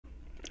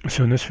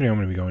So in this video, I'm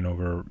going to be going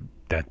over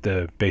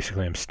that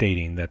basically I'm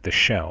stating that the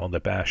shell, the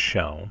bash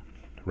shell,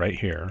 right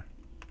here,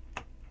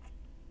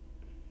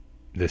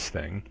 this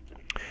thing,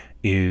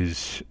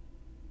 is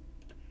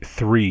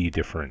three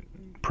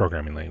different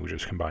programming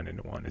languages combined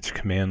into one. It's a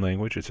command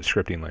language, it's a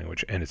scripting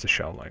language, and it's a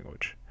shell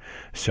language.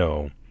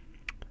 So,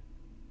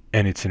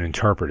 and it's an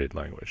interpreted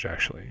language,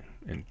 actually.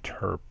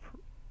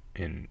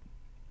 Interpreted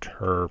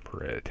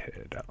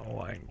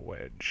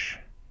language.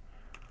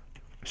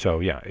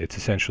 So yeah, it's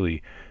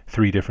essentially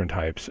three different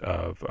types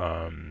of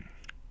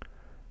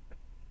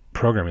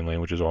programming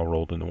languages all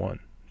rolled into one.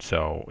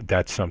 So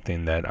that's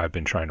something that I've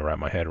been trying to wrap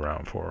my head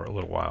around for a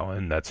little while,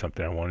 and that's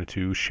something I wanted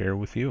to share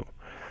with you.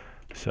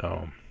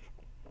 So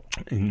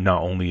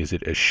not only is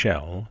it a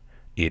shell,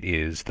 it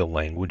is the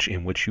language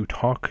in which you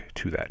talk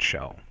to that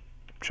shell,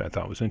 which I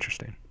thought was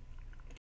interesting.